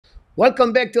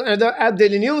Welcome back to another Habs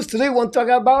Daily News. Today we want to talk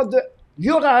about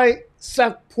Juraj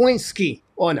Slafkovsky.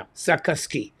 Oh no,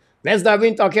 Slafkovsky. Let's dive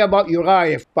in talking about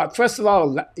Juraj. But first of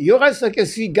all, Juraj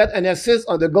Slafkovsky got an assist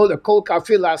on the goal of Cole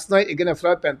Caulfield last night against the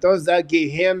Florida Panthers. That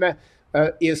gave him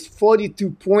his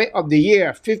 42 point of the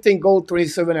year, 15 goals,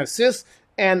 27 assists.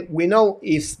 And we know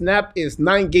he snapped his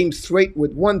 9 games straight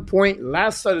with 1 point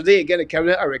last Saturday against the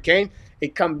Carolina Hurricane. He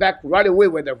come back right away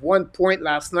with a 1 point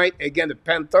last night against the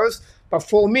Panthers. But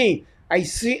for me, I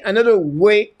see another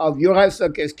way of Juraj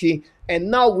Slafkovsky,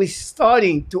 and now we're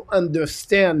starting to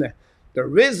understand the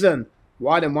reason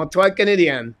why the Montreal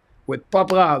Canadiens, with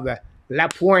Poprov,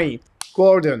 Lapointe,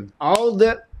 Gordon, all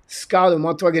the scouts of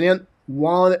Montreal Canadiens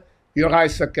want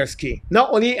Juraj Slafkovsky.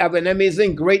 Not only have an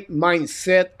amazing, great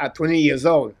mindset at 20 years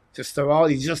old. First of all,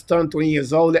 he just turned 20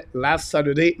 years old last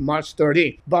Saturday, March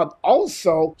 30. But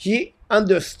also, he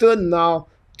understood now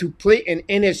to play in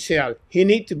NHL, he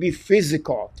needs to be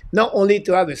physical, not only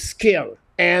to have a skill.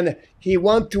 And he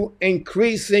wants to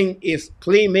increasing his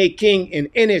playmaking in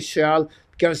NHL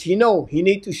because he know he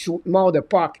needs to shoot more the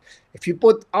puck. If you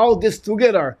put all this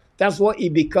together, that's what he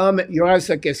become Juraj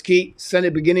Slafkovsky since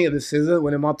the beginning of the season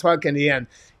with the Montreal Canadiens.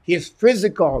 He is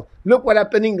physical. Look what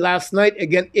happening last night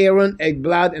against Aaron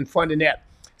Ekblad in front of the net.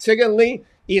 Secondly,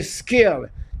 his skill.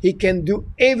 He can do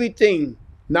everything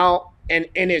now in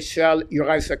NHL,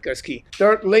 Juraj Slafkovsky.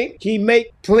 Thirdly, he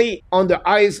make play on the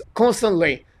ice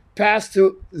constantly. Pass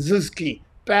to Zuski,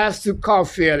 pass to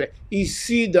Caulfield. He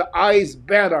see the ice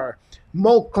better,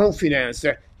 more confidence.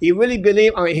 He really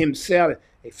believe on himself.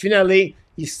 And finally,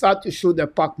 he start to shoot the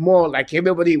puck more like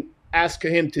everybody asked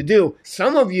him to do.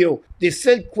 Some of you, they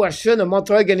said question the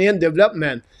Montreal Canadiens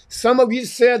development. Some of you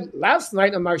said last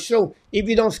night on my show, if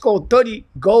you don't score 30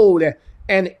 goals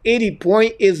and 80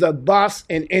 points is a boss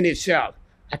in NHL.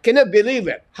 I cannot believe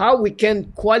it. How we can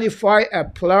qualify a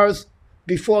players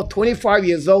before 25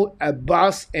 years old, a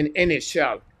boss in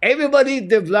NHL. Everybody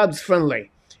develops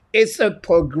differently. It's a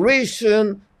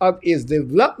progression of his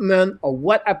development of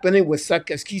what happening with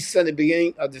Slafkovsky since the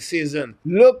beginning of the season.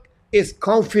 Look, his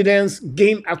confidence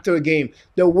game after game.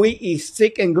 The way he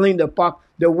stick and clean the puck,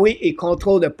 the way he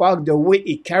control the puck, the way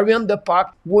he carry on the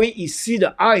puck, the way he see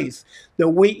the ice, the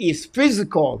way he's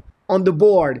physical on the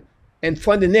board. And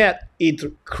from the net, he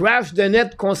crash the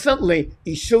net constantly.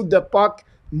 He shoot the puck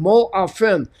more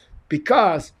often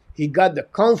because he got the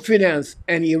confidence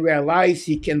and he realized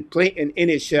he can play in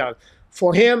NHL.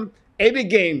 For him, every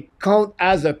game count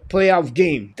as a playoff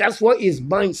game. That's what his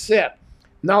mindset.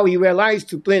 Now he realized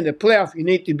to play in the playoff, you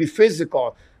need to be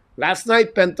physical. Last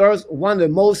night, Panthers won the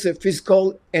most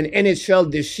physical in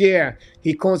NHL this year.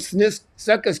 He continues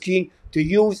Slafkovsky to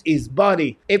use his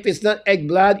body. If it's not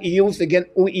Ekblad, he used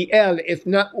against UEL. If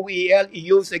not UEL, he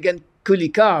used against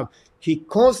Kulikov. He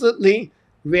constantly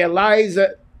realized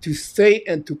to stay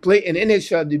and to play in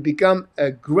NHL, to become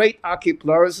a great hockey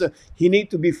player, he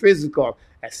needs to be physical.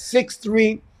 At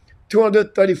 6'3",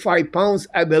 235 pounds,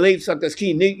 I believe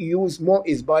Slafkovsky needs to use more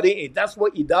his body, and that's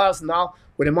what he does now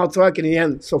with the Montreal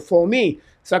Canadiens. So for me,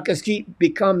 Slafkovsky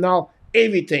become now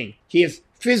everything. He is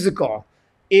physical,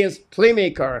 he is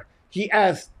playmaker, he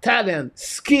has talent,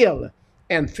 skill,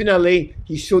 and finally,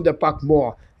 he showed the puck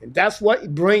more. And that's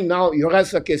what bring now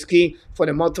Juraj Slafkovsky for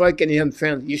the Montreal Canadiens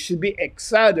fans. You should be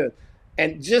excited.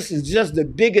 And it's just the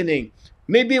beginning.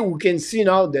 Maybe we can see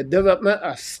now the development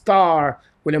of star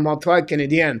with the Montreal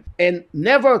Canadiens. And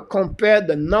never compare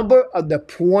the number of the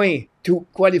point to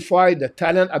qualify the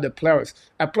talent of the players.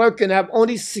 A player can have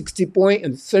only 60 points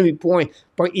and 70 points,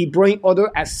 but he bring other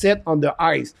assets on the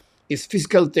ice. His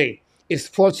physicality, his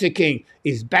forechecking,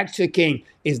 his back-checking,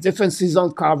 his defensive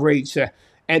zone coverage,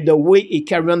 and the way he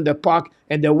carry on the puck,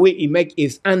 and the way he make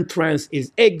his entrance,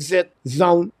 his exit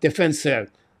zone defensive.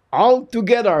 All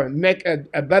together make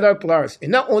a better player.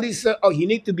 And not only say, oh, he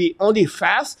need to be only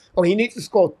fast, or he needs to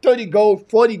score 30 goals,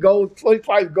 40 goals,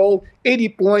 45 goals, 80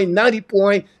 points, 90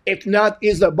 points. If not,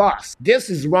 he's a boss. This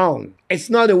is wrong. It's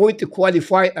not a way to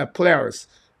qualify a players.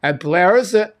 A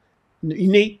players, you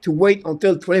need to wait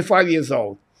until 25 years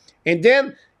old. And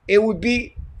then it would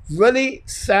be really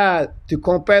sad to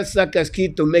compare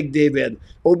Slafkovsky to McDavid. It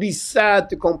would be sad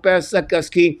to compare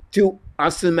Slafkovsky to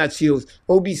Austin Matthews. It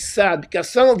would be sad because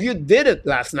some of you did it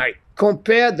last night.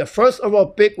 Compare the first overall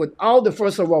pick with all the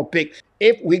first overall pick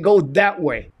if we go that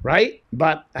way, right?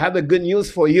 But I have a good news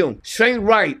for you. Shane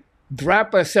Wright,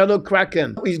 draft by Seattle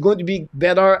Kraken. He's going to be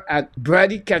better at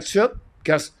Brady Tkachuk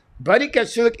because Brady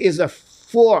Tkachuk is a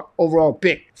 4 overall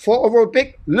pick. 4 overall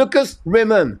pick, Lucas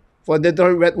Raymond for the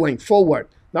Detroit Red Wings, forward.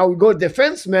 Now we go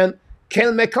defenseman,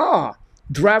 Kel McCarr,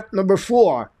 draft number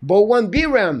 4. Bowen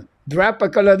Byram, Draft by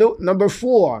Colorado, number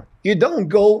 4. You don't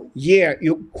go,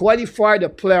 you qualify the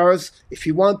players if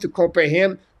you want to compare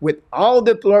him with all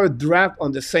the players drafted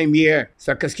on the same year.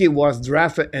 Slafkovsky was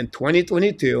drafted in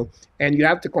 2022, and you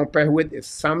have to compare with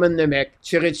Simon Nemec,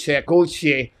 Chirichek,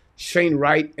 Gauthier, Shane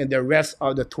Wright, and the rest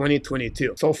of the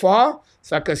 2022. So far,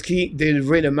 Slafkovsky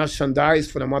delivered the merchandise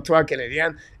for the Montreal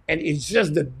Canadiens, and it's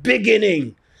just the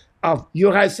beginning of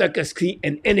Juraj Slafkovsky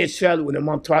and NHL with the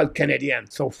Montreal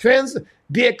Canadiens. So fans,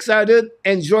 be excited,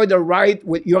 enjoy the ride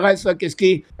with Juraj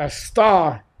Slafkovsky. A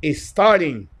star is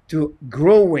starting to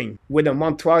growing with the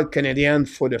Montreal Canadiens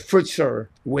for the future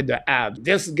with the Habs.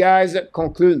 This, guys,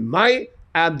 conclude my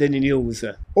Habs Daily News.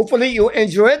 Hopefully you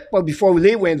enjoy it, but before we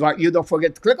leave, we invite you, don't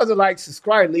forget to click on the like,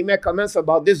 subscribe, leave me comments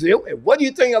about this video. And what do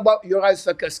you think about Juraj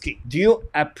Slafkovsky? Do you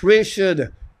appreciate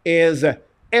his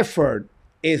effort,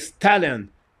 his talent,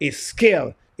 his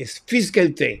skill, his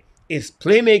physicality, his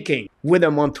playmaking with the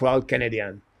Montreal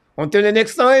Canadiens? Until the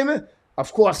next time,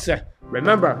 of course,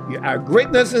 remember, you have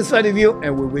greatness inside of you,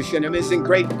 and we wish you an amazing,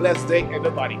 great, blessed day,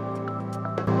 everybody.